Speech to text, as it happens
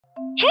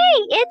Hey,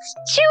 it's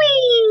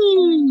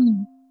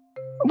Chewy!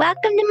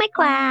 Welcome to my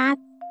class.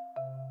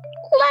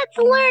 Let's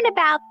learn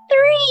about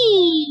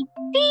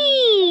 3D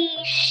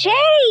shapes.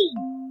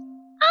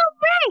 All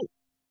right,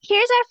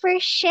 here's our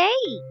first shape.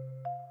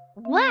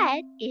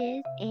 What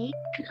is a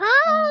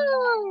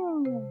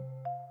cone?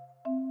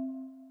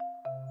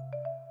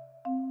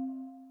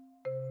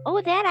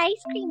 Oh, that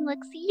ice cream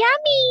looks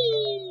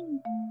yummy!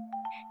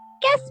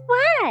 Guess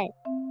what?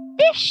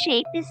 This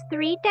shape is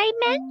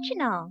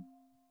three-dimensional.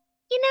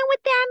 You know what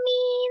that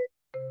means?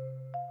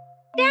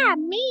 That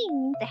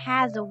means it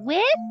has a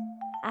width,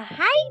 a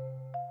height,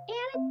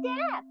 and a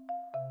depth.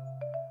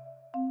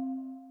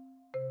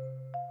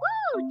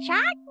 Ooh,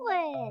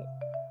 chocolate.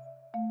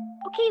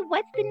 Okay,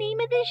 what's the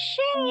name of this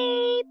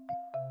shape?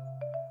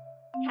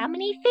 How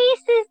many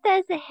faces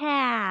does it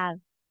have?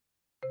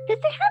 Does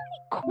it have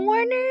any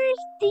corners?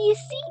 Do you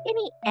see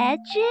any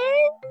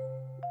edges?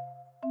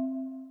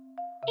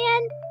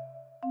 And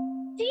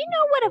do you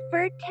know what a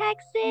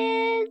vertex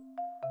is?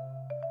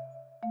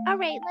 All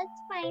right,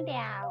 let's find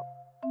out.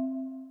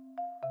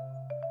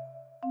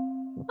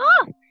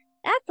 Oh,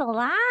 that's a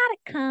lot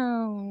of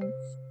cones.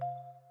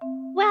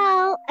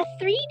 Well, a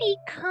 3D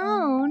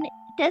cone,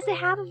 does it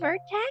have a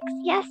vertex?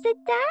 Yes, it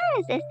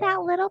does. It's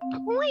that little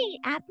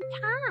point at the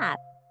top.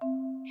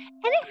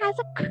 And it has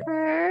a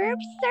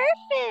curved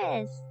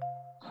surface.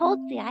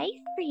 Holds the ice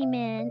cream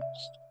in.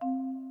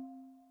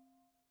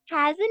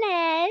 Has an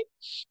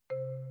edge.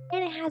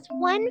 And it has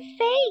one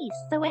face.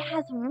 So it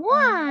has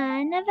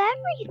one of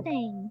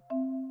everything.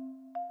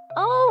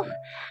 Oh,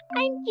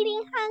 I'm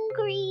getting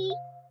hungry.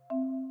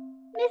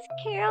 Miss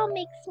Carol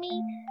makes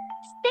me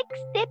sticks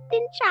dipped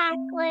in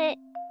chocolate.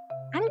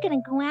 I'm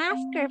gonna go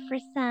ask her for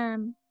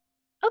some.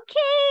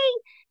 Okay,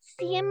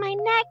 see you in my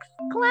next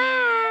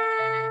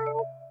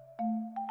class.